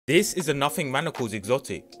This is a nothing manacles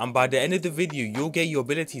exotic, and by the end of the video you'll get your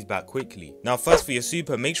abilities back quickly. Now first, for your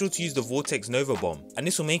super, make sure to use the vortex nova bomb, and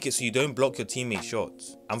this will make it so you don't block your teammates'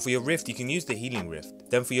 shots. And for your rift, you can use the healing rift.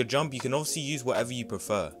 Then for your jump, you can obviously use whatever you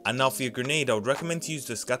prefer. And now for your grenade, I would recommend to use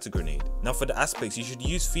the scatter grenade. Now for the aspects, you should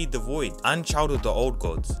use feed the void and child of the old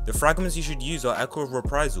gods. The fragments you should use are echo of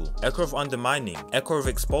reprisal, echo of undermining, echo of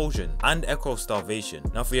expulsion, and echo of starvation.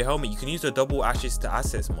 Now for your helmet, you can use the double ashes to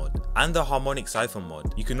assets mod and the harmonic siphon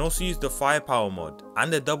mod. You can also use the firepower mod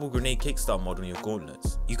and the double grenade kickstart mod on your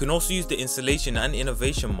gauntlets. You can also use the installation and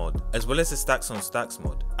innervation mod, as well as the stacks on stacks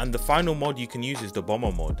mod. And the final mod you can use is the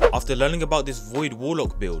bomber mod. After learning about this void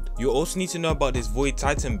warlock build, you also need to know about this void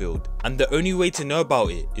titan build, and the only way to know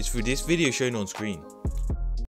about it is through this video shown on screen.